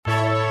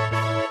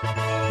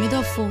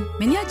Midofo,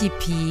 many a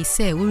GP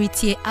say we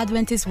retain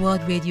Adventist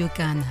World Radio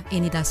Ghana,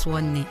 any that's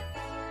one name.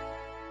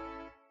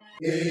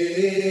 AWR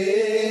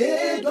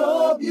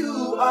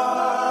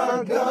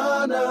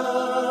Ghana.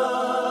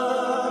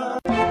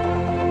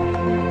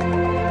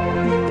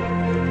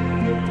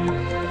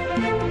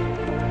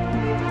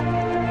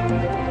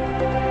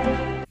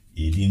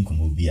 Yedin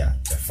kumobia,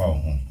 a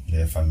found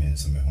their family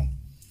some home.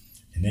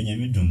 And then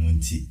you do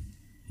munti,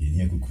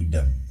 ye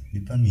kudam,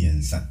 Lipami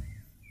and son.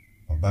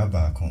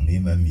 Baba come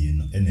name me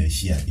no and a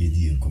share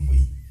Edi and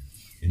Kumui.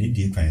 And it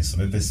did find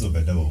some episode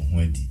better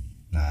when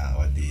na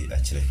or day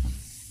actually.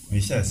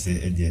 We shall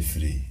say a dear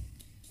free.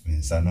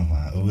 When son of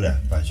my older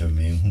patch of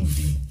men who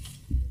be.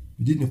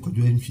 We didn't go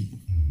join fee.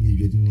 Me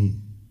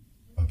didn't.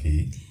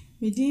 Okay.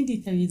 We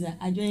didn't Teresa,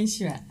 I joined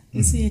Shira.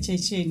 You see a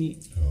church.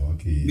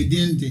 Okay. We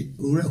didn't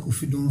oracle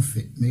for don't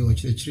fit me or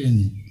church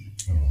training.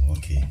 Oh,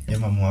 okay.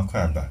 Emma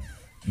Moaquaba.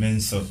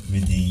 Men so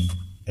meeting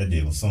a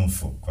day or some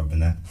for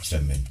Quabana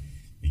Chairman.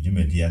 You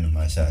may dear no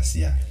Masha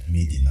Sia,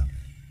 Medina.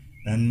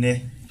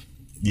 Nande,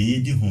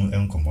 the Yedi who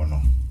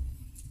encomono.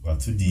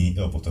 But to the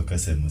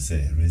Opotocasem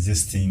say,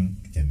 resisting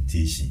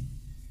temptation.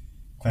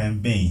 Quine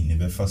Bain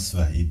never first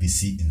were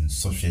ABC in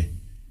social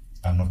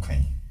and no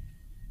kind.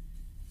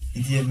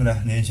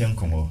 Idiemra nation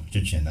como,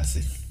 Church and I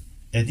say,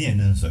 Eddie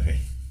and so hey.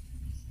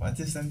 What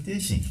is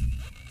temptation?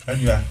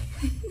 Adua,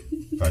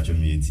 Patch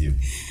me at you.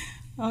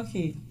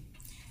 Okay.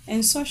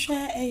 And social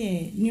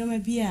new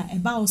maybe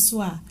about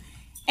swa.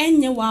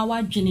 Enye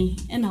wawa dwene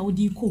na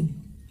wodi kom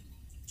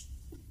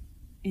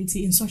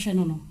enti in social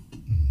no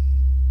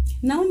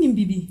na onim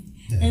bibi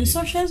in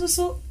social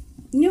so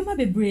nyoma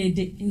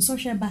bebrede in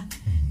social ba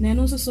na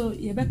no so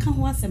ye beka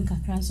ho asem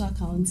kakra so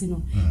account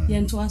no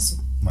ye nto aso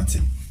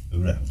mate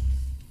ura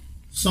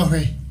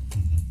sorry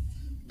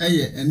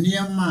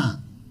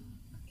eniama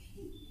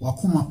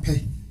wakoma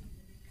pe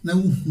na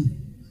wuhu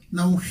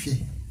na wohwe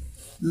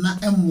na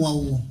emwa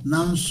wo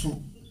na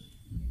nso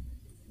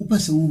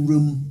upese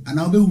wuram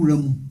ana obe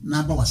wuram na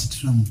aba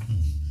wasetram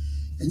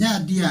enya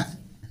ade a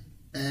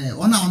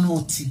ona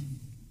oti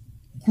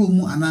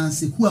kromu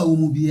ananse ku a wo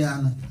mu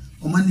bia no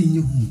o ma na nyi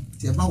hu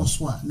ti aba wo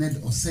so a na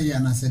oseye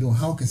na se de o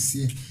haw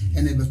kese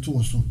ene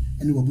beto so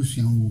ene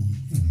wabusuan wo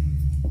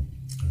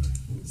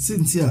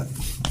Cynthia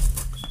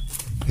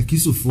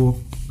ekisofo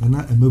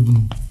ana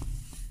emabunu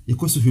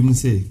yekosohwem ne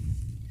se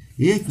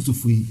ye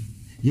ekisofo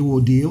ye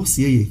wo de o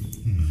se ye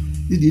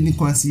de ni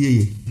kwanse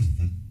ye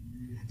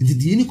nti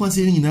die ni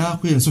kwanse nyina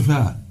akwa ensohwe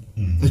a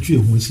atwe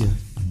ho ahia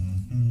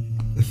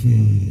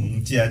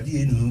nti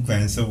ade nu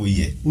kwanse wo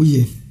ye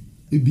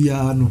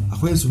ebia no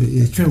akwa ensohwe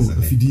etwe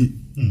afidie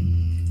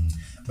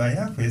ba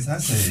ya kwesa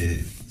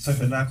se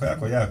sohwe na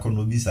akwa ya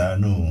kono bisa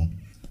no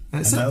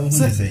ana hu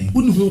ne sei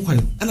unu ho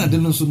kwan ana de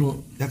no so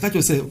no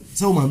yakacho se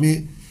wo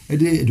mame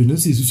ede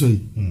edonasi suso yi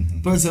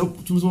panse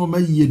tumso ma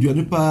yi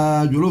aduane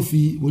pa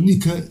jolofi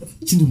onika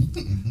chinim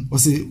o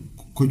se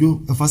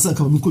kojo afasa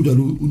ka mu kojo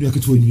alo unu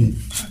aketo anwie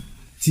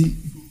ti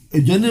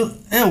aduane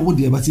wo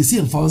de ba ti se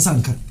emfa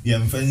onsanka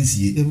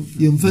yemfansie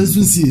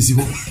si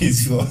ho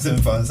isi ho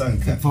emfa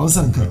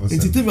onsanka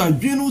enti te ba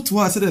adwene no to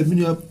ha se da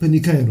menu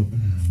panikan no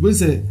we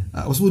se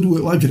o so do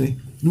wadwene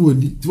no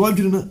wani ti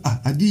wadwene no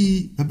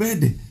adi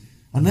abede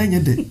ananya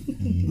de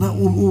na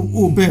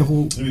o be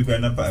ho we kwa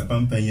na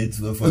pampanye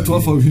tu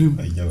for him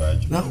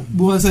na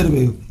bo answer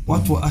be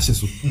what to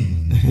asheso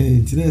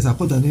ti na esa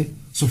koda ne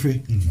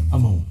sohwe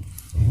amawo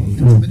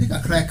me de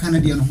kakra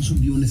Canada no so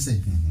bio ne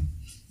se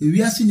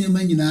ewiase ne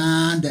ma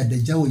nyina da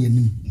jawo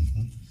yanim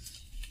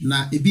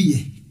na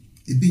ebinye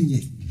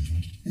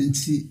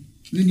enti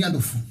ni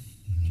adofo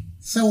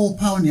se wo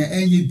paw ne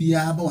enye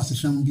bia ba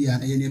wasehwam bia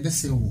na ye ne be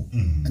se wo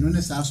eno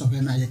ne sa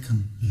sohwe na ye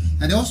kam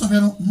na de wo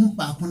sohwe no hu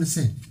pa ko ne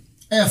se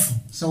F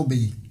so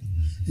be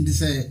enti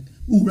se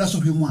ura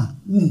sohwe mu a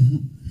hu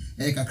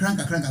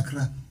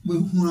kakra we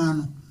hu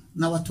ano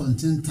na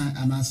watontentan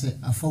anase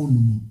afaw no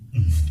mu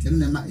tem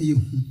ne ma ye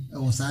hu e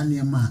wo sa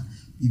ne ma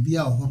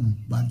bibia wo no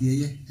ba de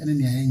ye ene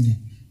ne ayenye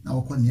na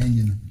wo ko ne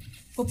ayenye no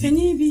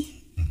opanyi bi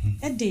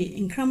e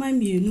de nkrama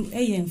mienu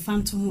e ye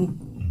mfanto ho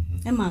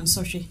e ma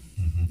nsohwe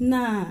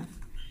na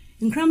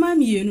nkrama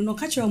mienu no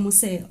ka kire mo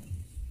se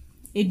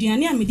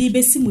eduane a mede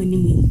besi mo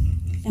animu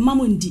e ma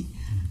mo ndi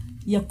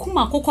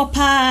yakuma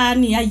kokopa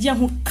ne aye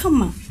ho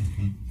kama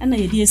ana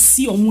ye de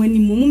si omo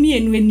animu mo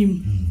mienu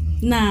anim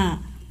na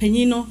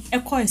panyi no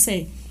ekọ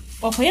se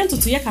okoye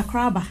ntoto ye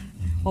kakra ba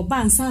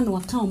oba nsa na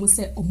waka omo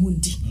se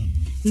omundi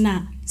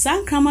na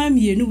sankrama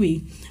mienu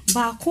we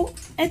baako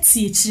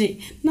eti ekire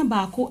na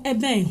baako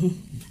eben ho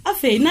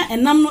afei na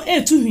enam no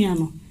etu hua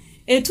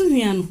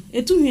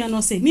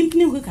no se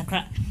mimpini ho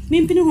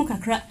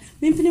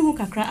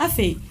kakra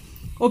afei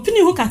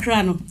opini ho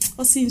kakra no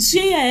o se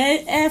nsue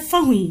ya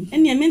fa hui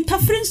ene me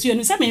ntafre nsue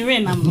no se me we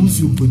nam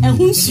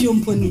ehunsuo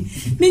mponi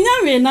menya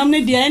we nam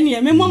ne dia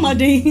ene me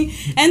momade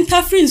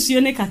entafre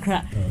nsue ne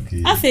kakra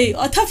afei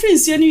o tafre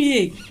nsue no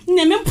ye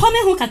ene me pone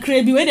ho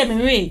kakra bi we de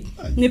me we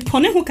ne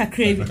pone ho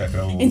kakra bi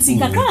enti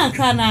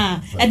kakra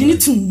na ade ni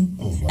tum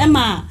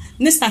ema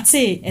ne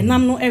starte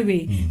enam no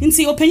ewe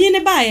nti opanyi ne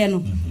baaye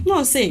no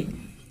no se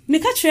me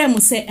ka kyerɛ mo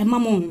sɛ ɛma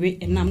mo nwe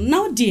enam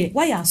na de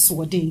wa ya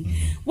asɔden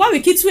wa we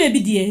kitu e bi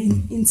de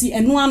nti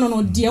eno ano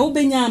no de wo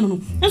benya ano no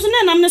nso na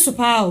enam ne so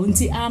pa o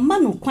nti ama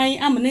no kwan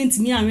ama na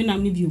ntimi anwe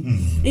nam ne bio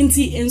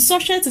nti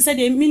ensɔhwɛ te sɛ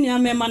de minua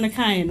mema no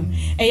kan no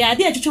e ya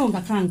de atwetwe wo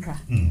kakranka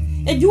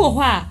ebi wo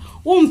hɔ a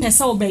wo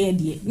mpɛsɛ wo bɛyɛ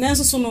de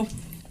nanso so no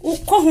wo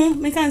kɔ ho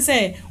me kan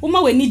sɛ wo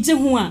ma w'ani gye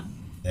ho a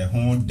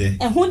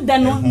ɛho de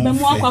no be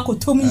mo akwa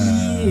kotom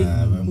yie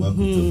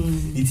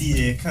nti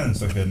ye kan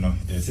sɔhwɛ no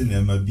sɛ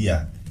na ma bi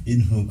a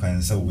inhu kwan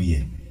sɛ wo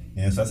ye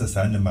na so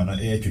asesa ne ma no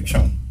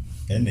twetwɛn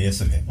ɛna yɛ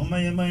sɔhwɛ o ma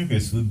yɛ man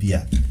hwɛ so bi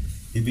a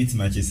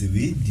ebitima kye sɛ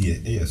we die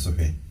yɛ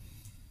sɔhwɛ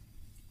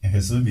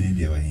ɛhwɛ so bi ne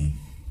die wa hin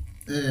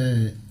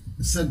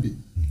sabi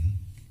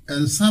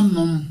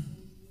ensamnom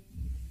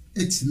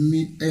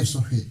etimi yɛ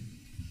sɔhwɛ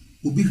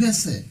obi hwɛ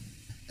sɛ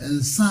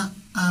ensa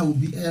a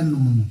obi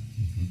ɛnom no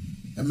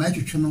ɛma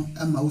twetwe no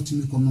ɛma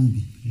wotumi kɔnom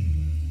bi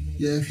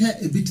yɛ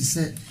hwɛ ebi te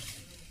sɛ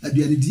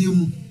aduane die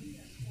mu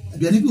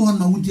aduane bi hɔ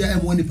no wodi a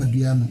ɛmo nipa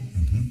dua no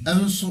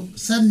ɛnso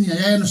sɛnea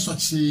yɛyɛ no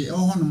sɔkye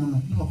ɛwɔ hɔ nom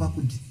no na wakɔ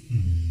akɔdi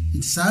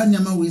nti saa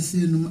nneɛma wɔ esi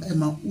num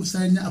ɛma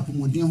wosanya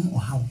apɔmɔden ho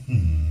ɔhaw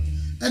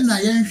ɛna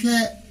yɛnhwɛ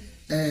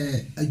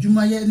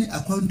adwumayɛ ne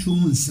akwantuo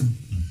mu nsɛm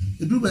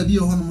eduru baabi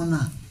yɛ hɔ nom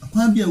na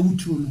akwan bi a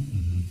wutuo no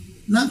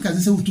na nka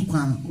sɛ wutu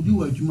kwan obi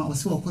wɔ adwuma wɔ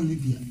sɛ wakɔ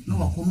Libya na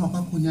wakɔ no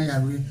wakɔ nya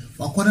yare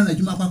wakɔ na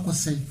adwuma akɔ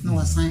sɛ na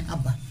wasan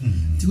aba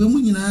nti we mu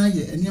nyinaa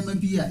yɛ nneɛma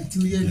bi a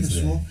etimi yɛ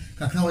hwɛso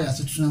kakra wɔ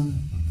yasetuna mu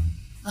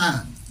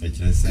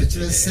ɛkyerɛ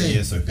sɛ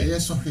ɛyɛ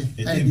sɔhwɛ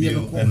ɛyɛ bi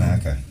ɛna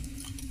aka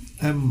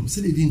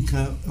sɛ de dinka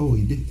ɛwɔ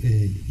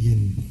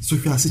yɛn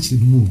sɔhwɛ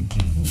asekyerɛ mu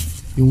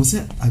ɛwɔ sɛ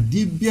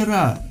adeɛ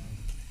biara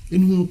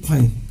enu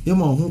kwan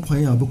yɛma ho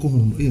kwan a bɛkɔ ho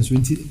ɛyɛ so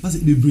nti pas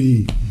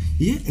bebree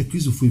yɛ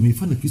akrisofo mi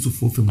fa na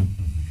kristofo fa mu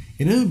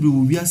ɛna bebree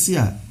wo wiase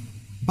a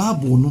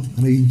bible no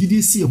ana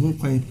yɛngidi si ho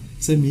kwan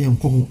sɛ me yɛn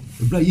kɔ ho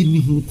ebra yɛ ni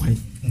ho kwan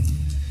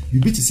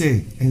bibi te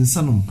sɛ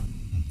ensanom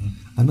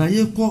ana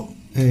yɛkɔ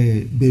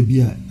baabi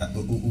a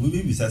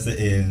obi bi sa sɛ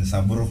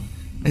ensaboro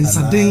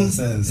ensaden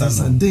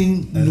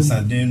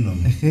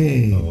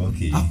no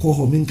okay akɔ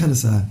hɔ men kan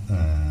sa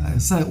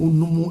sa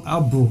onum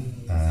abro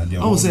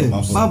awu sɛ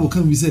bible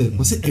kan bi sɛ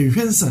wɔ sɛ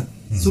ɛhwɛnsa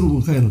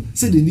soro kan no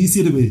sɛ de ni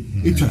sie de be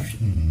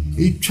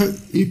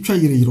etwa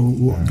yere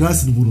wɔ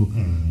grass no bu no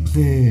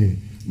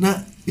na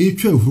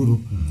etwa huru no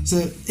sɛ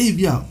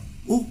ebi a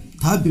o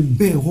ta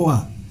bɛn hɔ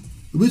a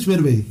obetumi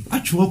de be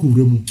atwa ko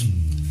wura mu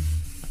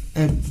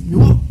mi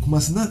wɔ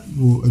kumasina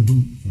no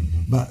adum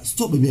ba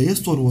stop baby yes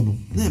store no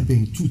na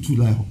ben 22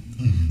 lai ho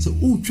sɛ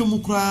o twem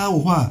kura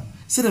wɔ hɔ a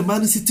sɛ de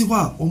man city hɔ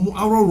a ɔmo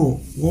awrɔrɔ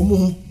wɔmo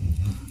ho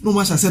no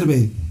ma sha sɛ de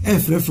be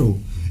frɛfrɛ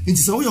nti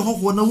sɛ wo yɛ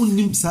hɔ na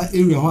wonnim sa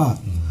area hɔ a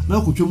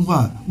na ko twem hɔ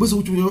a bo sɛ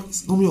wo twem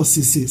no mo yɛ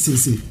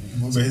se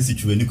mo bɛ si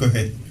twem ni ko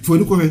hɛ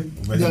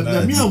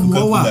ya mi amu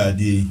wa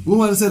wo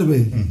ma sɛ de be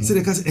sɛ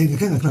de ka sɛ enka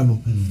kakra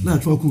no na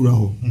atwa ko wura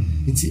hɔ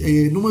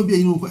nti no ma bi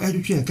ayi no ko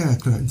atwa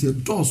kakra nti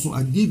dɔɔso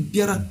ade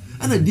biara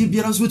ana de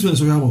biara so betumi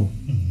so ya ma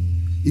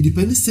it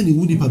depends sɛ ne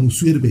wudi pa no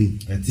suere be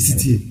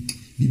sitie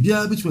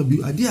bibia betumi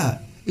bi ade a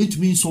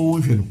etumi so wo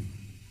hwɛ no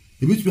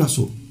ebetumi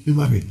aso me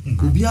ma hwɛ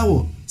obia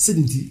wo sɛ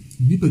nti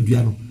nipa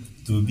dua no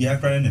to obia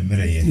kra ne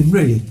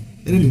mmereye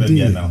ene ne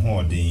bia na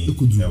ho den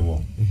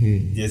ewo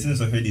je sen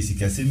so hwɛ de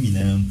sika sɛ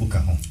mina mpo ka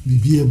ho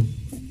bibia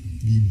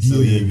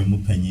so ye bi mu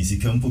panyi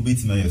sika mpo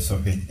betumi ayɛ so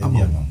hwɛ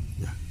ebia ma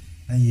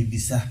ayi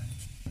bisa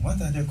what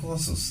are the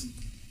causes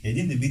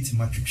edin de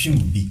betumi atwetwe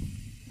obi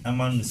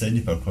ama no sɛ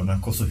nipa kro na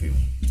kɔ so hwɛ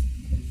mu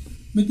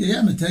me de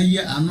ya meta yi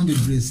ano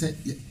bebre sɛ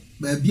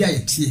ba bia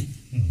yɛtie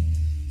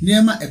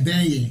niema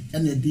ɛbɛn yɛ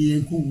ɛna de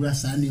yɛn ko wura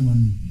saa niema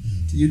no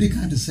ti yudi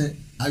kan de sɛ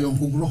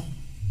ayonkogro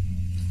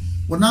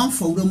wona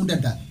mfa wura mu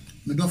dada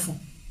me dɔfo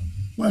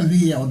wan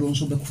hwi ya ɔdo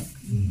nso bɛkɔ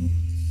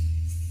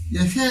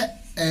yɛhwɛ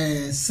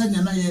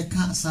sɛnya na yɛ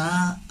ka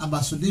saa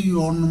abasode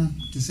yɔnom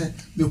te sɛ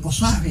me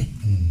kɔso ahwɛ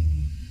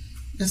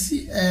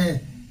yɛsi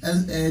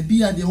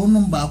bia de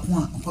wonom ba ko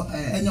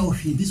a ɛnya wo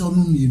hwi bi sɛ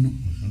wonom mienu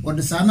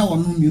ɔde saa na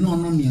wonom mienu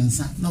wonom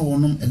miensa na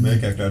wonom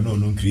America kra no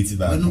no create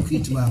ba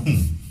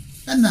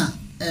ɛna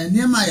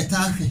niema yɛ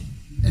ta ahwɛ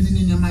ɛne ne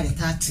niema yɛ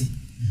ta ate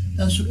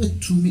ɛso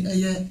etumi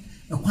ɛyɛ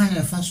ɛkwan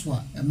yɛ fa so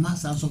a ɛma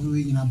saa so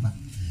hwe nyina ba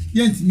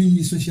yɛntimi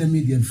nyi social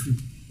media free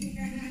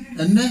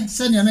ɛnɛ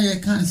sɛnea na yɛ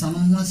ka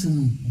nsanom ho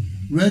asɛm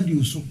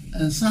radio so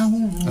nsa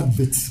ahoro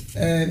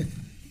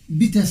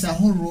bites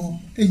ahoro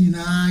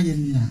enyina yɛ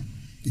nia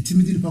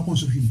etimi di pa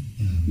konso hwim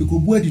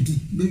yɛkɔbu adidi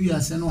bewi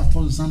asɛ na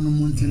watɔ nsa no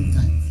mo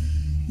ntentan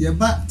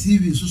yɛba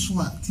TV so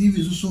a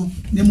TV so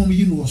ne mom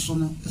yi no wɔ so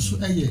no ɛso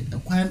ɛyɛ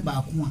ɛkwan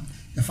ba ko a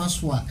ɛfa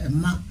so a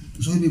ɛma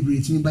so bebree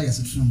etimi ba yɛ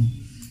setena mu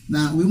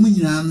na we mu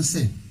nyina no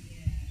sɛ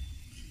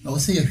na wɔ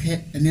sɛ yɛhwɛ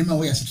enema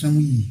wɔ yɛ setena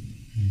mu yi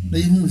na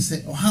yɛhu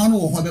sɛ ɔha no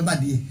wɔ hɔ bɛba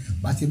deɛ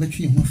ba te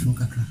bɛtwe ho hwɛ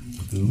kakra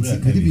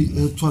bi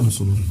to no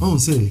so no ɔn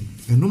sɛ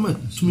enoma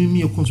tumi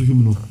mi konso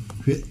hwim no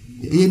hwɛ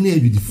ɛyɛ na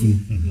adwidifuri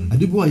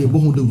ade bo a yɛbɔ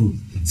ho dawuro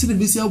sɛ ne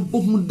besi abɔ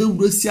ho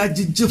dawuro si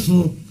agegye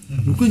ho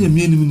nkonya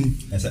mianim ni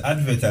as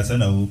advertiser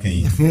na wo kan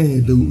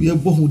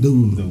yɛbɔ ho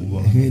dawuro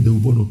dawu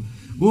bɔ no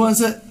wo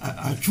sɛ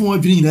atwe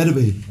adwene nyina de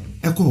bɛ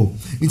ɛkɔ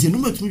nti no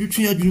matumi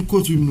twetwe adwene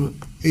kɔ to mu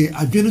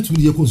adwene tumi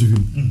de yɛ kɔ so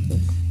hwem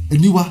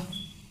aniwa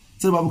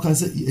sɛ babu kan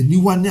sɛ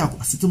aniwa ne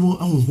asetemo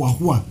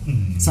ahohoahoa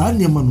saa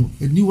nneɛma no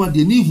aniwa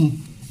de ne hu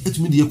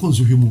etumi de yɛ kɔ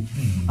so hwem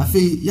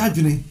afei yɛ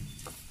adwene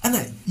ana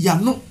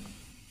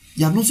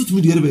yano so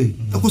tumi de yɛ bɛ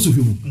ɛkɔ so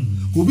hwem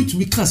ko obi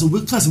tumi kasa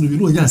obi kasa no bi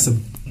no anya asɛm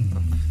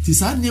ti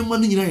saa nneɛma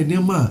no nyinaa yɛ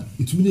nneɛma a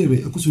etumi de yɛ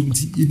bɛ ɛkɔ so hwem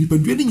ti yɛ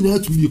nipadua ne nyinaa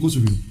tumi de yɛ kɔ so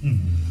hwem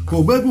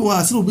ko ɔbaa bi wɔ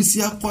a sɛ obi si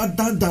akɔ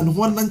dandan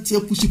ho anante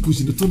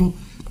pushi ne to no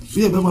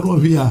yɛ bɛma no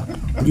ɔhwe a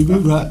ɔde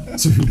bɛwura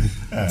so hwem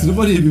ti no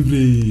bɔde yɛ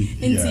bebree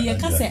nti yɛ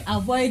ka sɛ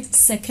avoid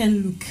second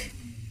look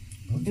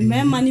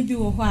mmarima no bi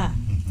wɔ hɔ a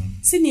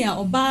senior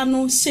ɔbaa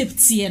no shape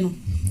tie no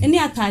ɛne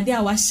atade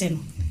a wahyɛ no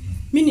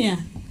minia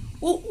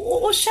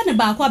o hyɛ ne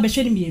baako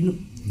abɛhwɛ ne mienu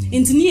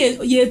nti ne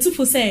yɛ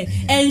tufo sɛ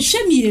ɛnhwɛ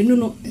mienu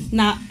no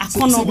na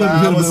akɔnɔ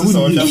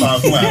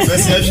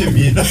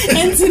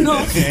nti no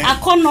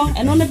akɔnɔ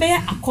ɛno ne bɛyɛ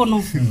akɔnɔ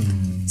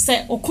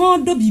sɛ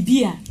ɔkɔn dɔ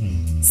bibi a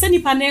sɛ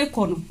nipa na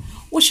ɛkɔ no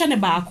o hyɛ ne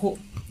baako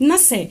na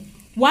sɛ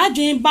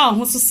wadwen ba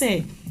ho so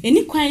sɛ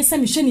eni kwan sɛ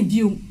mehwɛ ne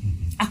bio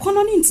akɔnɔ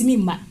ne ntimi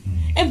mba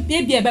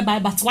ebia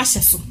ɛbɛba but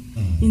wahyɛ so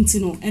nti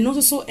no ɛno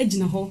nso so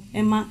agyina hɔ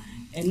ɛma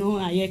ɛno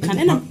ayɛ kan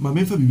ɛna ma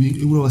memfa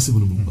bibi ewura wase mu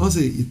no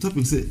ɔsɛ the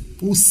topic sɛ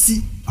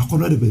osi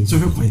akɔnɔ de bɛn so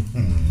hwɛ kwan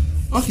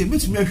okay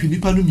metumi ahwɛ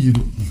nipa no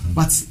mienu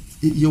but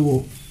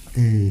yɛwɔ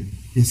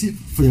yɛsi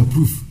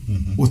fireproof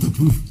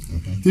waterproof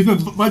tipe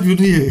madwo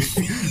no yɛ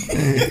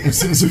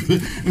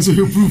so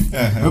proof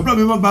ɛbra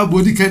me ba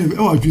body kind of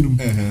ɛwɔ adwene mu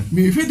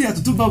me hwɛ de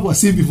atoto ba bo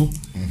asɛm bi ho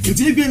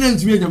nti ebia na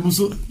ntumi anyam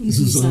so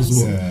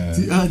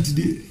ti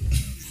anti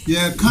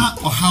yɛ ka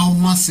ɔhaw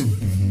masem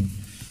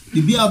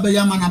bibi a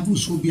bɛyɛ ma na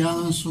buso bia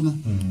nso no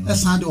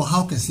ɛsan de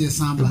ɔhaw kɛse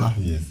ɛsan ba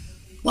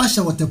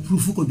wahyɛ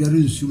waterproof ko dware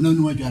nsu na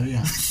no adware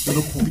a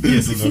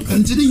ɛbɛkɔ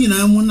nti ne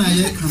nyinaa mu na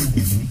yɛ ka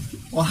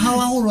no ɔhaw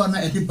ahoro na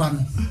ɛde ba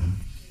no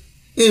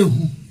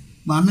ehu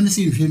maame ne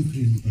se hwɛ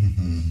mpiri no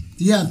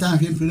ti ya anta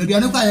hwɛ mpiri no bia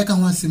ne kwa yɛ ka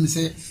ho asɛm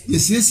sɛ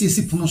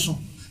yɛsiesie pono so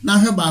na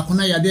hwɛ baako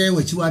na yɛde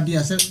wachiwade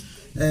a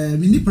sɛ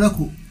mini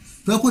prako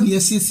ne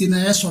yɛsiesie na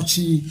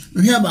yɛsɔkye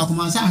hwɛ baako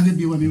ma sa hwɛ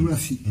bi wa me wura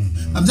fi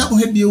amza ko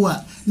hwɛ bi wa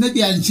na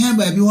bia nkyɛn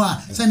ba bi hɔ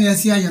a sɛ ne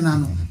yɛsie ayɛ na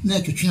no na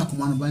ɛtwetwe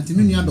akoma no ba nti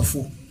me nua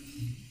dɔfo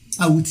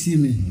a wutie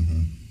me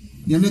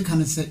ne me ka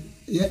ne sɛ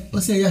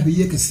ɔsɛ yɛ hwɛ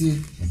yɛ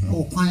kɛse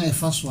o kwan yɛ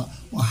fa so a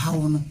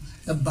ɔhaw no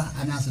eba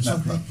anase so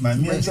ma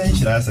me nkyɛn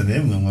hyira sɛ na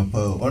emu pa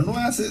ɔno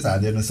ase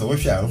sade no sɛ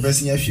wɔhwɛ a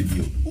wɔbɛsi yɛ hwɛ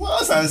bio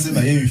wɔn sanse ma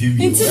yɛ hwɛ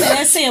bio nti na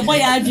yɛ sɛ yɛ bɔ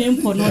yɛ adwen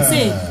mpo no sɛ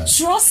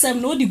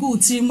trosem no odi go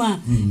uti ma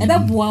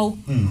ɛbɛ boa wo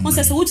on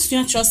sɛ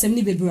wotua trosem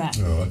ni bebra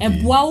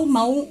ɛboa wo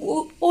ma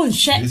wo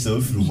nhwɛ sɛ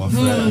ofuru mo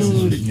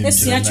fra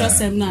esia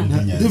trosem na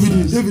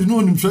David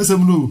no nim trosem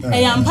no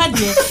ɛyɛ ampa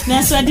de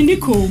na so ade ni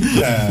kom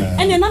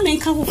ɛne na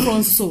menka ho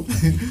front so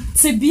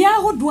te bia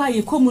hodo a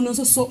yɛ komu no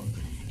so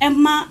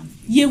ɛma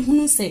yɛ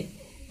hunu sɛ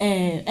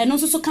ɛno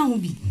nso so ka ho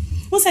bi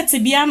wo sɛ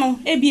tebia no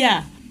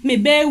ebia me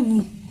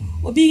bewu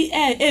obi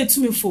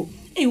etumefo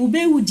wo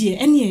bewu die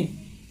ɛne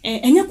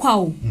ɛnyɛ kwa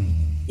wo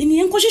ɛne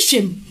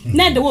enkohwehwem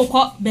na de wo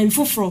kɔ ba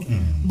foforo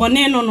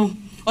bɔne no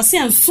ɔse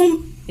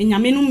ensom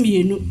nyame no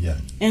mienu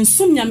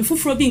ensom nyame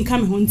foforo bi nka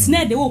me ho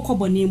ntina de wo kɔ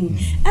bɔne mu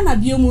ana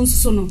bia mu nso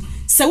so no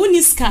sɛ wo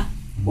niska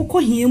wo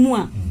kɔ hie mu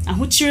a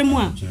ahokyere mu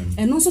a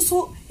ɛno nso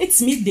so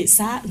etimi de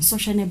saa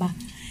nsɔhwɛ ne ba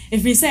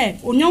every say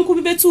onyonko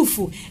bi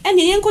betufo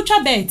ene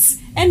yenkotwa bet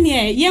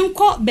ene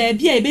yenko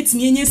baabi a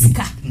ebetimi enye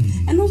sika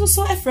eno so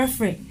so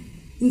efrefre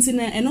nti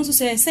na eno so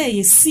so say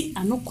yesi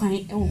anokwan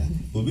ewo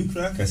obi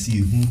kura kasi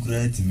hu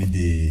kura timi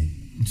de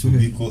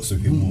obi ko so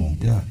hwemu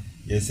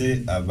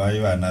yesi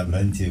abayo ana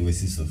brantie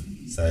wesi so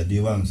sade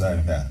wa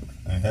msa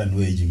anha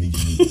no ejimi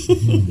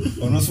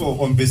ono so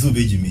ompeso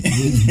bejimi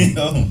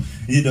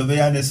ni do be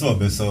ya ne so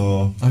be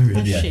so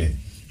odi ade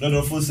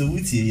lord for so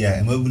wutie ya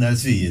emabuna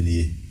so ye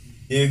ne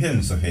ehwɛ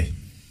nsɔhwɛ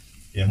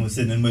yɛho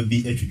sɛ nneɛma bi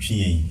atwitwe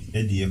yɛn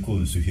ɛde yɛkɔ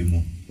nsɔhwɛ mu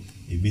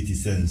ebi ti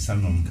sɛ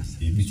nsanom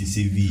ebi ti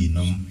sɛ wii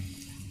nom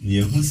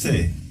yɛho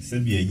sɛ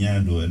sɛbi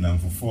anya do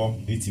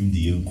namfofoɔ etim de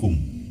yɛnkom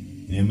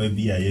nneɛma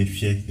bi a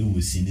yɛhwɛ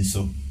ɛwɔ sini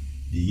so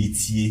de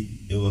yɛtie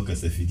ɛwɔ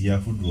kasafidi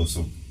ahodoɔ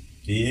so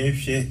de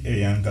yɛhwɛ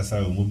ɛyɛ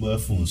ankasa wɔ mobile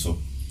phone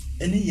so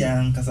ɛne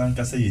yɛ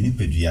ankasa yɛ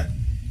nipadua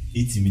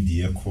etim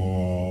de yɛkɔ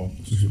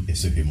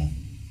ɛsɔhwɛ mu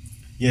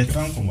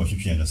yɛtran kɔmɔ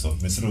twitwe no so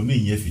mesoro me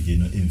nyɛ fidie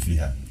no emfiri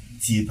ha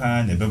tie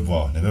pa na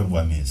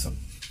bɛboa me so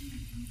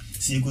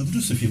si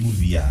koduru so hwɛ mu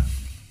via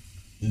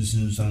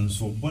nsunsan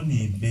so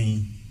bɔne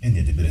bɛn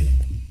ɛne de brɛ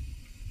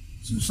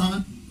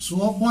sunsan so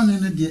bɔne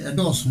ne de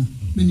ɛdɔso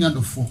me nua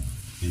dɔfo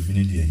ebi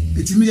ne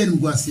de etimi yɛ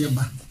nguase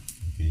ba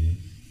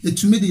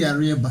etumi de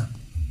yare ba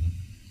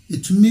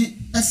etumi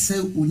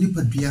ɛsɛ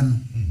onipadua no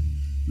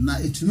na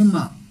etumi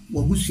ma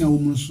wabusua wo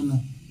mu so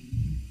no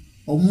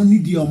ɔmo ni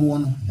di ɔmo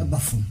no ɛba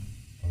fam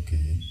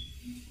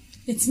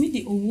etimi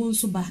de owo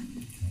nso ba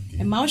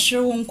ma ohwere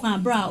wo nkwa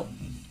abra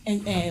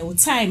o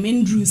time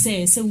endru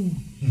say wu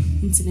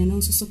ntine no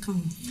nso so ka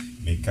ho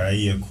me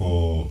kai ye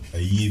ko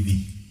ayie bi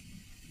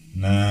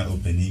na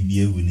opani bi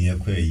ewu ni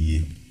yakɔ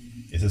ayie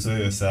ese so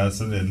yo sa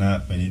so na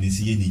pani ni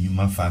si ye ni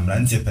nyuma famra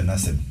nte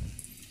penasem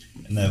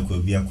na ko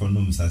bi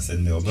akonom sanse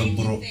ne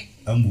obebro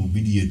amu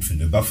bi di etu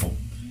ne bafo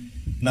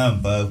na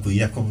mba ko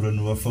yakobro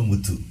no wafa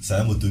moto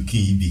sa moto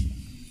kin bi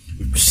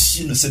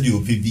shi no se di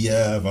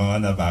opibia ba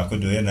na ba ko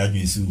do na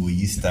adwinsu wo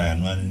yi style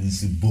no an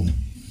nsi boom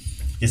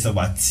yesa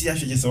wati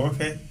ahwe yesa wo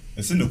hwe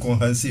ese no kon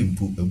hanse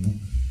mpu abu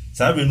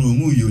sa be no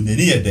mu yo ne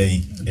ne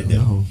yedan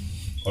edem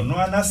ono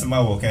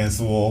anasema wo kan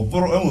so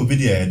obro amu bi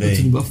di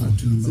yedan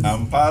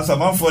ampa so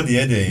manfo di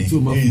yedan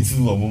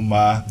etu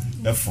omuma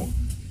efo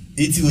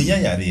iti onya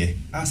yare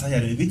asa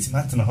yare bit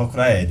matna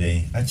hokra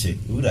yedan ache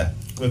ura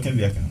ko kan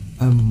bi aka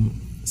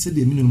said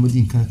the minimum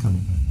in Kakano.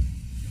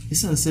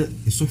 It's a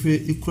software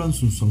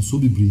equals on so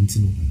be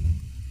brintino.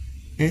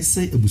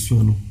 Essay a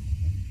busiano.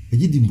 A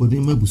jid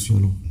imbonema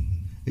busiano.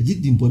 A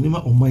jid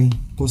imbonema on mine,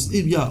 cause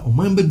Avia on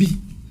mine baby.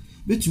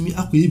 Bet to me,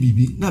 Aqua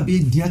baby, na be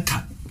dear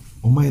cat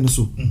on mine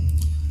so.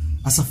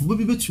 As a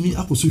baby bet to me,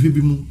 Aqua so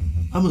bimu.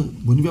 I'm a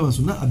Boniva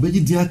so not a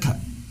baby dear cat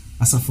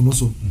as a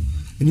fonoso.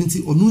 And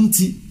into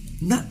onunti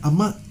na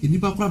ama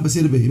inipa kwa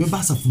basebe ebe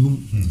basa funum.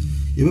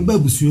 Ebe ba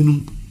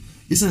busiano.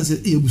 Isan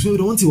se e buso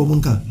do wonti wo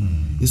monka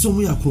eso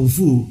mu ya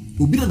konfu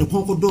obi na ne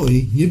konko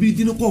doye ye bi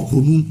di ne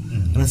kokro nu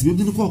ana se bi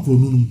di ne kokro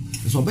nu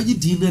eso abaji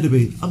di na de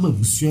be ama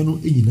buso no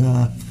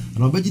enyina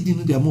ana abaji di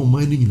no de ama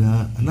man no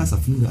nyina ana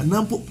safunu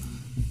ana mpo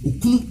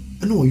okunu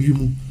ene wo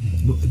yimu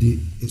no de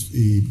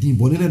di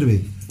bone na de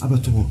be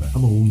abato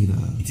ama wo nyina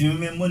iti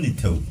me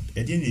monitor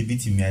e di na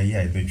biti mi ayi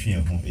ai betwe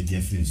ho e di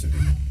afiri so bi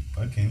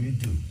what can we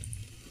do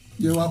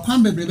ye wa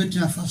kwan bebre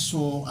betina fa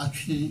so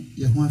atwe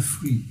ye ho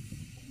afiri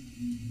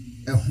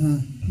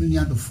ehun mini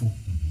adofo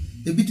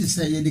ebi ti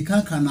say ye de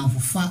kanka na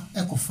fofa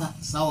ekofa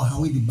sa o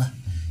hawe di ba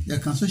ye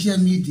kan social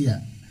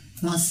media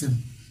ho asem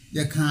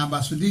ye kan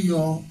abasode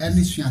yo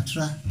eni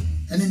suatra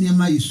eni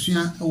niema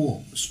yesua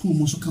wo school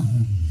mo so ka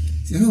ho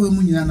se he we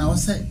mu nyina na wo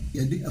say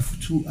ye de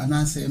afutu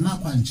ananse ma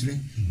kwa nkyere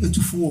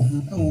etufu wo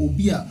ho wo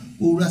obi a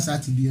owura sa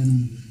ate bia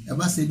no e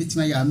ba say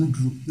betima ya anu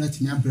duru na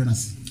tinya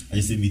brenase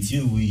ayi se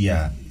meeting we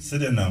ya se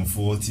de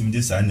namfo tim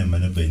de sa na ma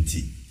na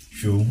banti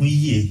hwe ho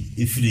yie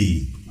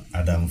efiri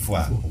adamfo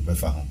a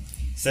obefa ho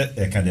se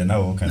e ka de na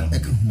wo kan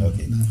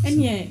okay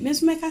enye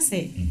mesumeka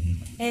se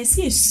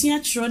si esua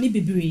tro ni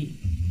bebre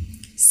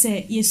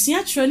se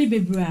yesua tro ni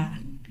bebra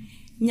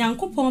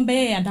nyankopon be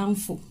ye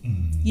adamfo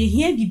ye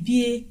hia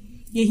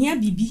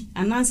bibi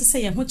ananse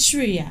se ye ho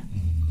kyere ya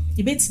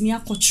ye betimi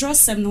akotro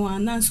sem no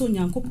ananse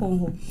onyankopon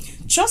ho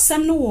tro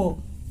sem no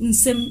wo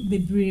nsem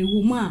bebre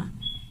wo ma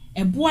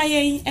eboa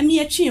yen emi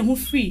atwe ho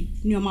free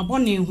nioma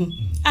bone ho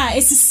a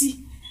esisi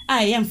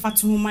a ye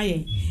mfato ho ma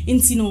ye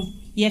nti no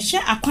ye hye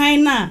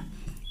akwan na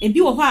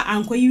ebi wo ho a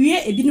ankoyiwe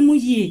ebi no mu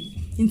yie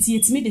nti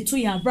yetimi de to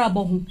ya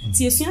brabo ho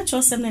ti esua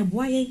chosem na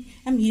eboa ye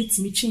emi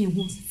yetimi twe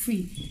ho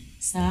free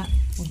sa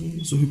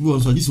so people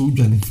also just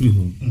udwane free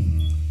ho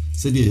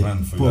said the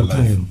Paul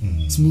Cairo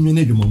smu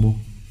na dwomamo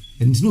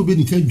and no be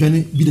ni kan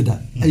dwane bi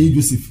dada aye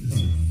Joseph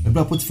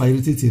ebra put fire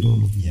rotate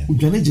no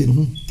udwane je no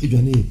ho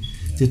edwane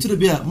te to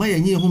be a ma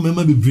ye ho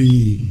mema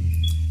bebre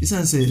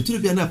isan se to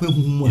be na kwa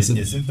hu mu asem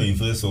yes simple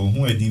info so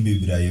ho edin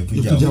bebre aye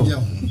kuja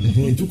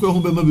tu kwa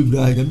ho mema bebre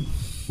aye kan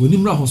woni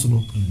mra ho so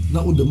no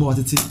na odemo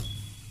watete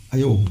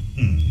aye wo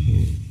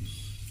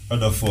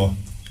order for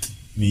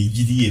me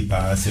gidi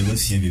pa se lo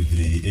sien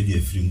bebre e di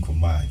afiri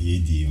nkoma ye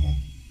di ho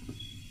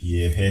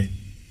ye he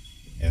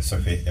so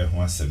he e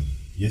ho asem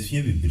ye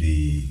sien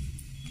bebre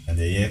and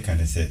ye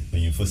kan se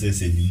when you force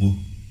say nimu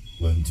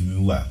want to me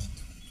wa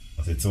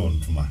o se to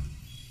ntuma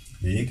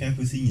ye kan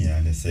ko si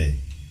nyina ne se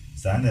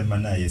sa na ma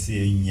na ye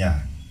se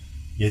nya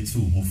ye tu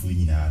hu fu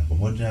nyina bo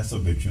modra so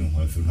betwe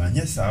ho afi ma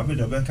nya sa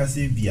obedo be ka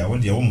se bia wo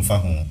de wo mfa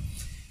ho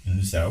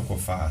ndu sa ko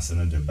fa ase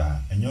no de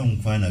ba enyo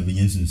nkwan na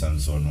benye sunsan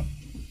so no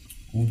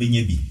wo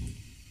benye bi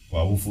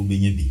wa wo fu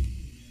benye bi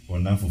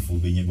wona fufu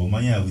benye bo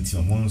manya wuti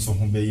mo nso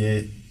ho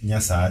beye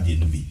nya sa ade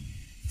no bi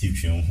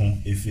titwe ho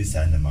efi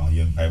sa na ma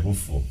yo mpa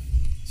bofo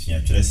sia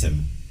tresem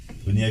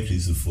oni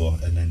akrisufo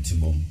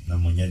enantimom na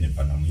monye ne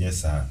pa na mo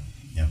yesa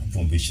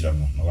yakupon be hira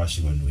mo na wa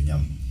hye wonu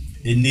nyam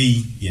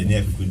enei ye na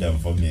akukuda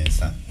mfo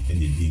miensa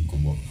ene di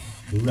nkomo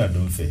owura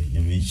don fe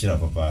nyame hira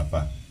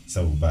papa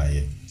sa wo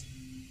baaye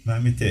na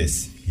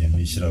mites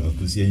nyame hira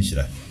bakusi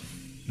enhira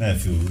na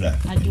fi owura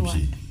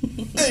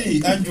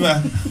hey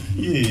adwa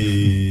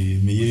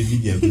me yere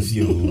video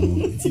kusi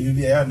o ti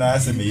bi ya na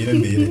ase me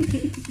yere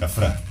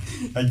kafra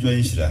adwa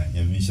enhira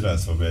nyame hira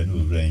so ba no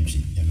owura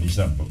enchi nyame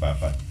hira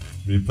papa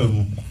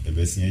repamu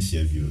ebesia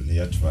hia bio na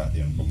yatwa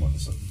de nkomo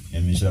so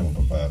nyame hira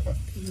papa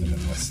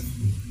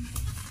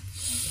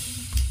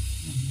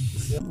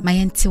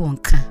Mayenti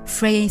wonka.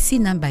 Freyensi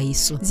number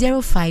iso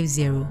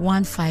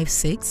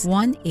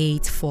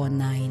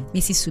 050-156-1849.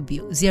 Missy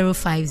Subio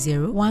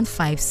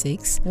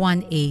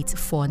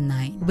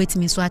 050-156-1849. Wait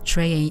me so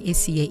atreyen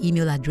esi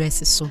email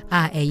address so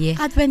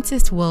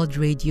Adventist World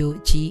Radio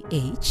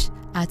GH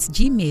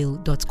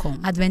 @gmail.com.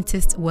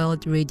 Adventist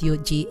World Radio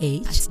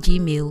GH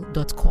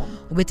 @gmail.com.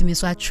 With me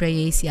so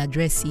address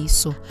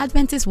so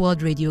Adventist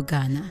World Radio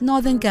Ghana,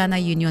 Northern Ghana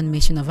Union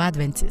Mission of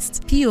Adventists,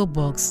 PO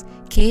Box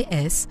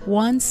KS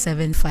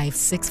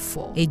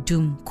 17564,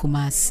 Edum,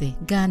 Kumasi,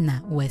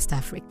 Ghana, West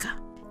Africa.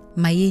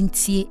 ma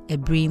yɛntie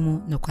ɛberɛ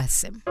mu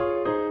nokwasɛm.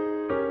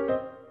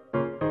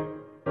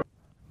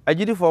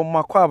 Agidifo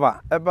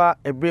makwaba eba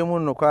ɛberɛ mu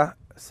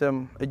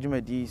nokwasɛm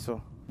adwumadi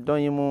so don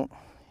yi mu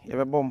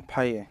yɛbɛbɔ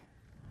mpaeɛ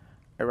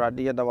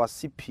Awurade yɛda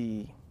wase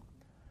pii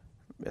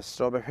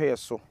bɛsrɛ bɛhwɛ yɛ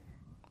so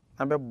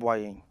na bɛboa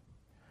yɛn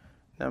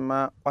na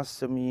ma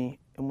wasɛm yi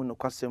mu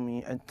nokwasɛm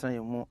yi ɛntena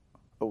yɛn mu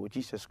wɔ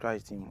Jesus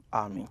Christ mu.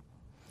 Amen.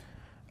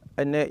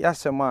 Ene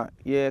yasɛm a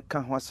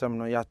yɛka ho asɛm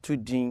no yɛato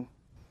din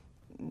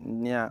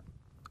nea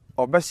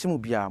ɔbɛsimu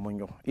bia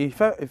monyo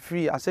ifa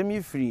free asɛm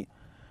yi free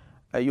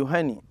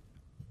Yohane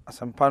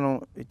asɛmpa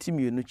no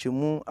etimienu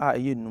kyemu a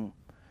ɛyɛ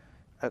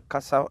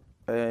kasa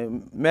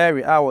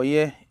Mary a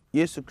wɔyɛ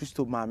Yesu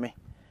Kristo maame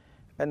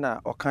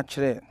ɛna ɔka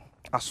kyerɛ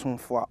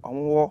asomfo a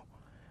ɔmo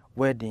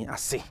wedding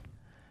ase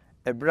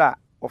ɛbra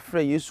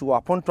ɔfrɛ Yesu wɔ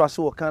aponto ase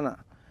wɔ Kana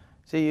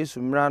sɛ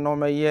Yesu mmra na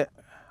ɔmɛyɛ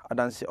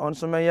adanse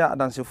onso mɛyɛ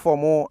adanse fo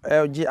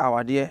ɛgye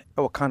awade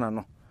ɛwɔ Kana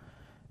no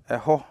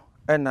ɛhɔ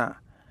ɛna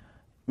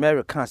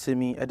Mary ka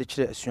asɛmi ɛde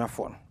kyerɛ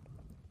asuafo no.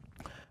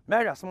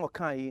 Mary asɛm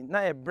ɔka yi na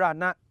ɛbra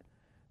na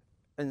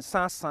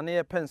nsa sane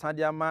yɛ pensa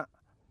de ama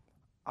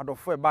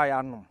adɔfo ɛba ya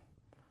anom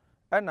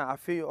ɛna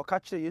afei ɔka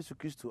kyerɛ Yesu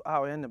Kristo a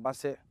ɔyɛ ne ba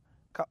sɛ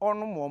ka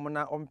ɔnom wɔn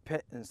na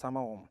ɔmpɛ nsama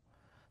wɔn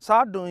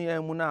saa don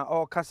yɛn mu na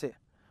ɔka sɛ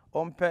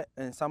ɔmpɛ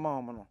nsama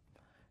wɔn no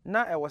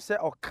na ɛwɔ sɛ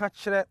ɔka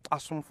kyerɛ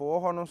asomfo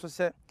wɔ hɔ no nso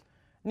sɛ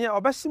nea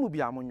ɔbɛsimu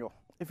bia monyo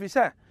ɛfiri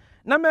sɛ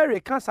na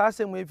Mary ka saa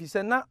asɛm ɛfiri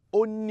sɛ na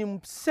onim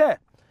sɛ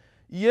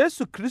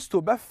Yesu Kristo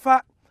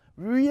bɛfa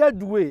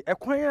weird way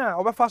ɛkwan a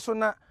ɔbɛfa so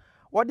na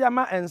wɔde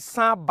ama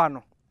nsa ba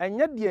no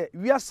ɛnyɛ deɛ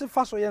wiase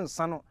fa so yɛ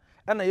nsa no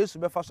ɛna Yesu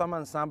bɛfa so ama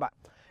nsa ba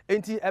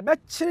enti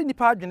ɛbɛkyerɛ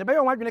nipa adwene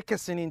bɛyɛ wɔn adwene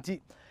kɛse ne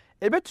enti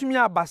ɛbɛtumi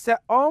aba sɛ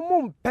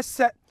ɔmo mpɛ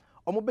sɛ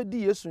ɔmo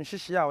bɛdi Yesu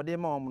nhyehyɛ a ɔde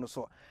ma ɔmo no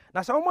so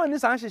na sɛ ɔmo ani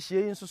saa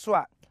nhyehyɛ yi nso so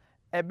a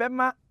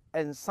ɛbɛma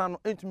nsa no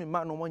entumi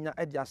ma no ɔmo nya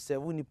ɛde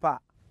asɛvo nipa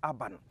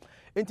aba no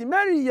enti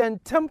Mary yɛ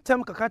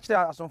ntɛmtɛm kaka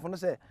kyerɛ asomfo no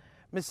sɛ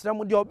mesrɛ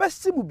mo deɛ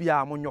ɔbɛsi mu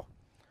bia monyo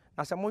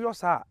na sɛ moyɔ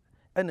saa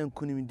ɛna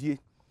nkonimdie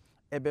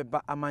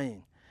ɛbɛba ama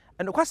yɛn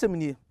ɛno kwasɛm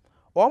nie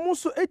ɔmo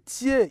nso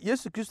etie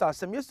Yesu Kristo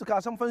asɛm Yesu ka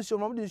asɛm fa nsuo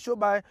ɔmo de nsuo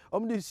bae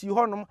ɔmo de si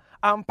hɔnom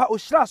ampa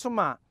ohyira so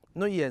ma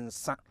no yɛ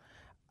nsa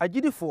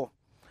agidifo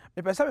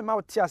mepɛ sɛ mema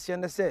wo te aseɛ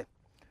ne sɛ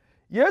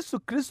Yesu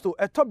Kristo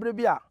ɛtɔbere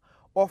bi a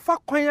ɔfa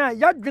kwan a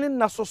yadwene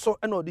na soso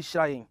ɛna ɔde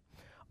hyira yɛn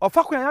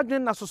ɔfa kwan a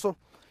yadwene na soso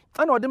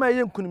ɛna ɔde ma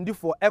yɛn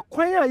nkonimdifo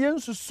ɛkwan a yɛn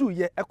susu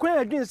yɛ ɛkwan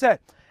a yadwene sɛ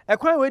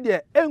ɛkwan we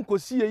deɛ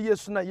ɛnkosi yɛ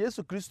Yesu na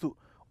Yesu Kristo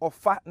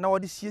ɔfa na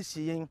ɔde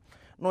siesie yɛn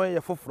na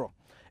ɔyɛ foforo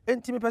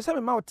enti mepɛ sɛ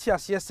mema wo te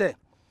aseɛ sɛ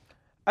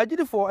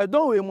agidifo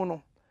ɛdɔn we mu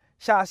no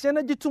hyɛ aseɛ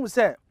na gitum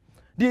sɛ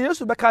deɛ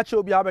Yesu bɛka kyerɛ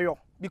obi abɛyɔ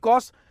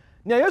because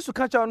nea Yesu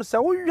ka kyerɛ no sɛ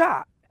woyɛ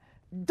a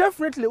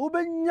definitely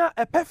wobɛnya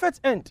a perfect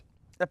end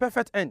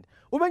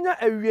wobɛnya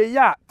awie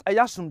a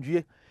ɛyɛ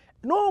asomdwie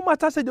no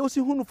matter sɛ deɛ osi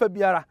hunu fa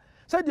biara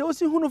sɛ deɛ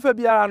osi hunu fa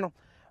biara no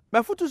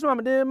mafutu so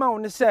ma de ma wo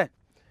ne sɛ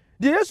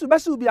deɛ Yesu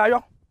bɛsi obi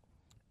ayɔ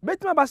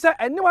betima ba sɛ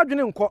ɛne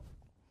wadwene nkɔ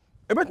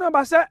betima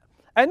ba sɛ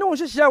ɛne wo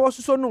hyehyɛ wɔ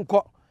soso no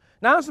nkɔ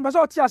nanso pɛ sɛ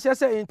ɔte aseɛ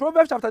sɛ in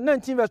Proverbs chapter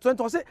 19 verse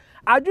 20 ɔsɛ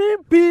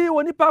adwene pii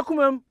wɔ nipa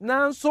komam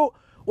nanso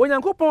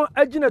Onyankopɔn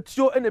agyina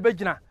tuo ɛna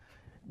ɛbɛgyina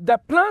the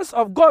plans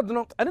of God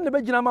no ɛne na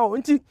ɛbɛgyina ma wo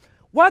nti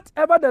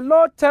whatever the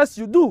Lord tells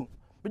you do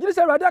bigye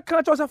sɛ Awurade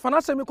aka kyerɛ sɛ fa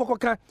n'asɛm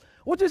kɔkɔka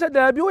wote sɛ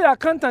daabi woyɛ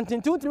accountant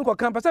nti wotumi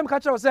kɔka pɛ sɛ meka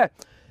kyerɛ sɛ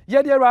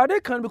yɛ deɛ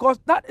Awurade kan because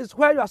that is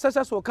where your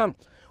success will come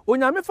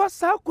Onyame fa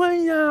saa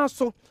kwan ya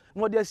so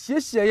na ɔde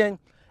asiesie yɛn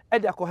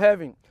ɛde akɔ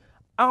heaven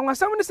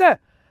anwasɛm ne sɛ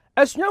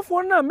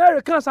asuafoɔ no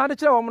American saa de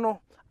kyerɛ wɔn no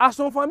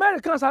asomfo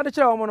American saa de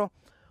kyerɛ wɔn no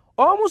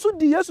ɔmo so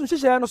di Yesu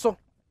nhyehyɛ no so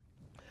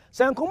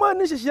sɛ nkɔmɔ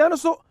ani nhyehyɛ no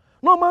so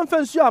na ɔmo amfa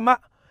nsuo ama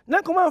na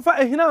nkɔmɔ amfa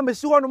ehina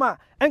amesi hɔ no ma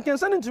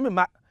ɛnkensa ne ntumi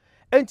ma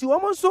enti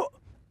wɔn nso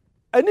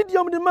ani di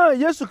ɔmo de ma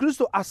Yesu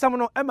Kristo asɛm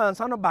no ɛma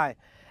nsa no bae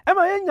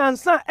ɛma yɛ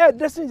nyansa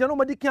ɛdɛsin gye no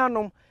ɔmo de kan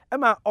nom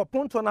ɛma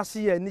ɔponto na se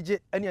yɛ anigye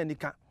ɛne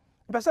anika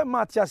mpɛ sɛ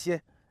ma ate aseɛ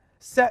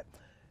sɛ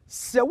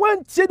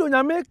wɔntie de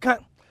Onyame ka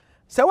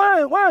sɛ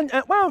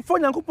wɔn fo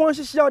Nyankopɔn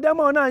hyehyɛ ɔde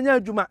ama wɔn anya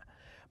adwuma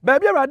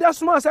baabi Awurade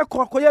asoma sɛ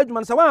kɔyɛ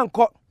adwuma no sɛ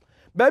wɔankɔ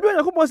baabi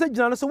Nyankopɔn sɛ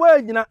gyina no sɛ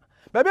wɔanyina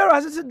baabi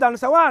Awurade sɛ da no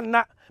sɛ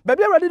wɔanna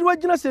baabi Awurade de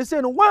wɔgyina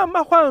sɛsɛ no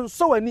wɔamma hɔ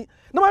ansɔ w'ani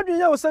na wɔadwene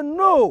yɛ wo sɛ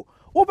no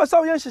wopɛ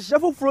sɛ woyɛ nhyehyɛ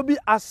foforɔ bi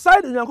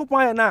aside Nyankopɔn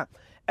ayɛ no a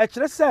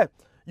ɛkyerɛ sɛ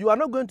you are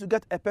not going to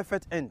get a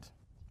perfect end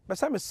bɛ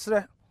sɛ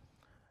mesrɛ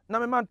na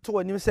mema to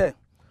w'anim sɛ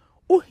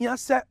wohia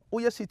sɛ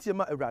woyɛ sitie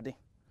ma Awurade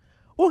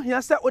wohia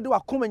sɛ wode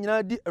wakoma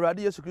nyinaa di Awurade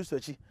Yesu Kristo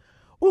akyi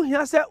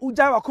wohia sɛ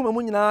wogyae wakoma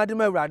mu nyinaa de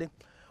ma Awurade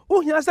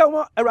wohia sɛ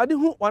woma Awurade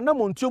hu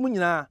wanamontuo mu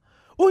nyinaa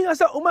wohia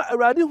sɛ woma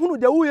Awurade hunu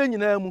deɛ woyɛ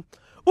nyinaa mu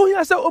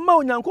wohia sɛ woma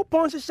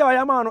Onyankopɔn hyehyɛ a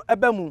yɛama no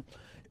ɛbɛ mu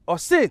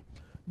ɔse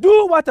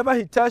do whatever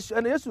he tells you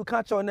and Yesu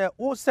ka kyerɛ no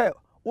wo sɛ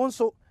wo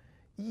nso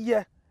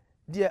yɛ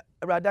deɛ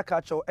Awurade aka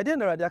kyerɛ ɛdeɛ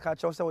na Awurade aka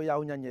kyerɛ sɛ woyɛ a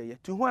wonya nyɛyɛ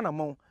tu ho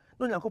anammɔn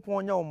na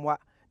Onyankopɔn nya wo mmoa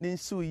ne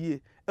nsiw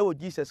yie ɛwɔ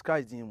Jesus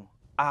Christ din mu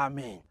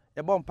amen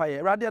yɛbɔ mpaeɛ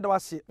Awurade ɛda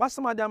wase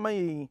wasɛm ade ama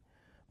yɛn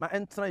ma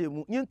ɛntena yɛ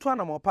mu yɛntu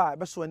anammɔn pa a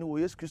ɛbɛso ani wɔ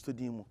Yesu Kristo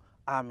din mu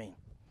amen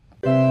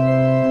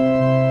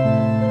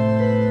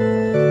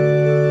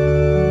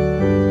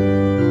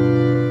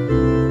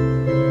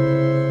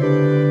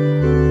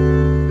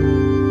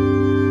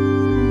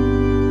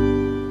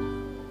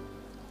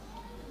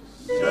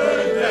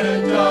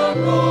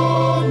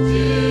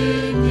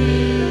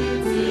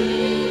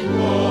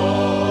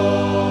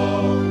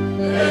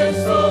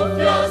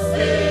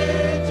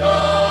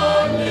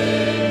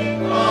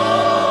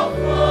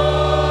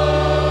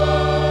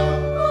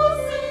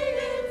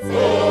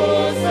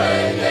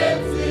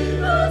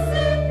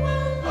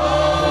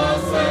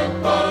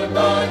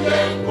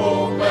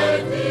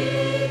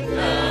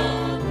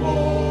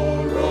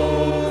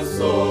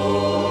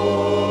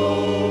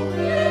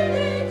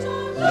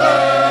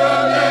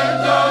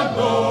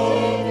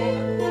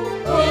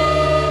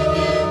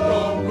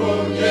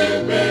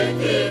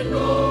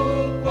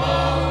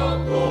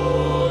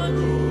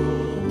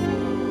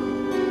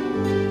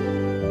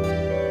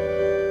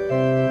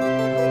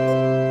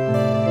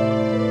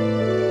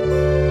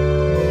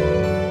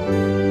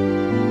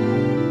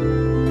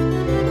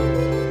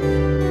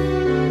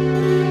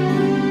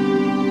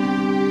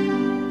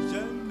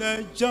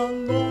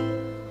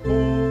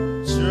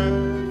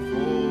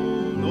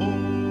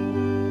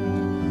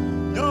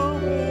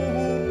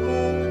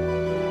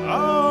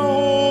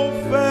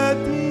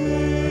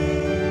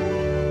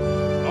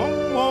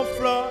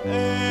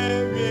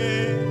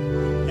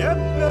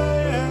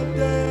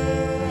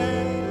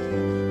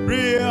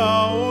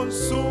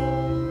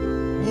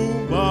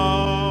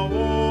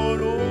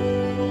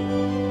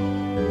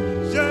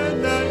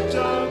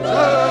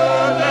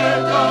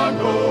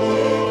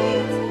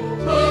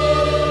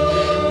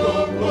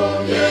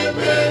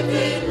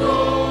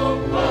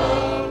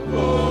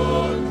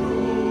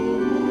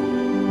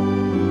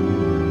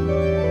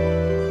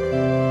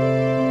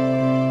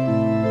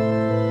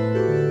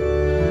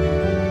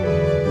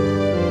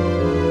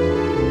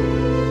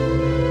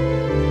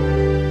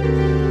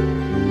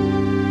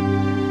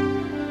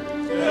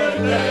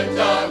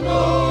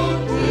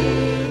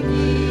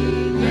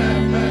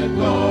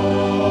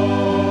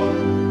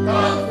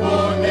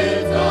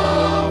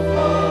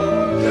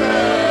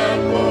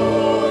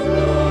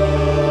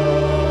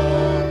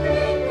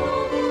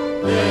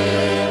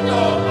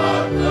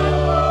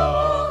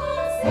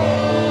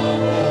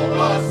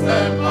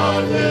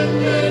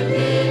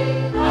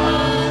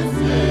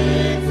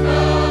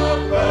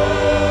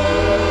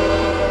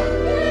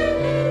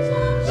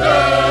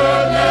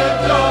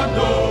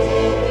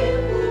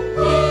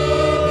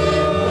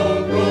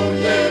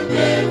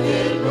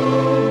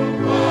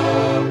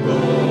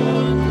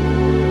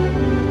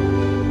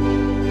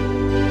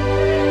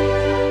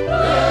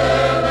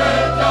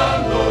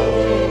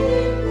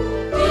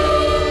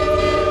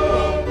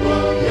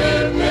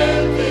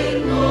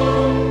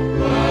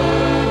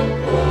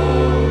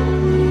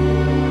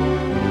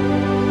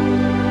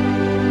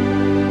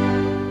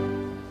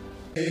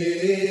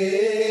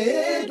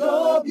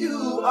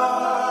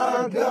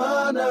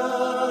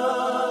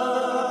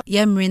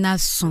Yemrina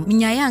so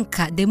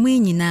minyayanka demu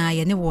nyina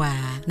ye ne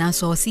wa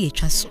nanso o se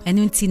etwa so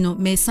enu nti no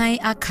mesan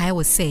akai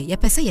wo se ye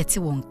pese yete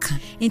wonka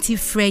nti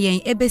frɛ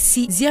yen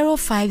ebesi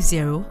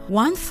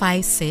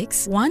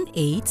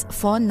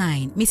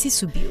 050-156-1849 Missy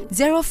Subio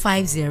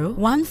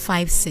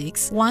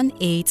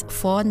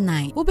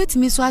 050-156-1849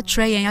 Ubetimi so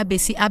atre yen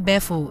abesi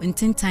abefo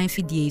ntintan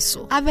fidie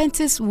so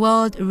Adventist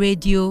World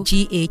Radio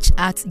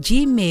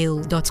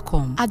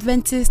GH@gmail.com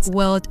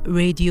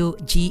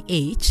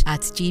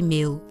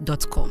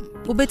AdventistWorldRadioGH@gmail.com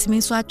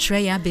Ubetimi so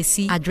atre yen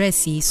abesi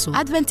address so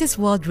Adventist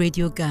World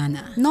Radio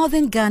Ghana,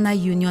 Northern Ghana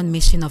Union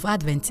Mission of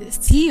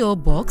Adventists, P.O.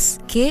 Box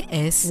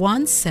KS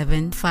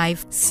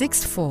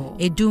 17564,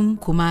 Edum,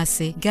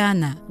 Kumasi,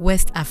 Ghana,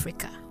 West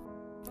Africa.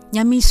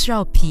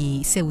 Nyamishrao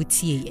P.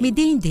 Sewutie,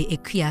 Midinde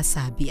Ekia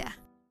Sabia.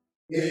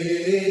 AWR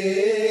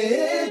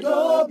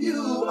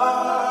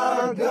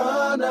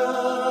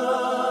Ghana.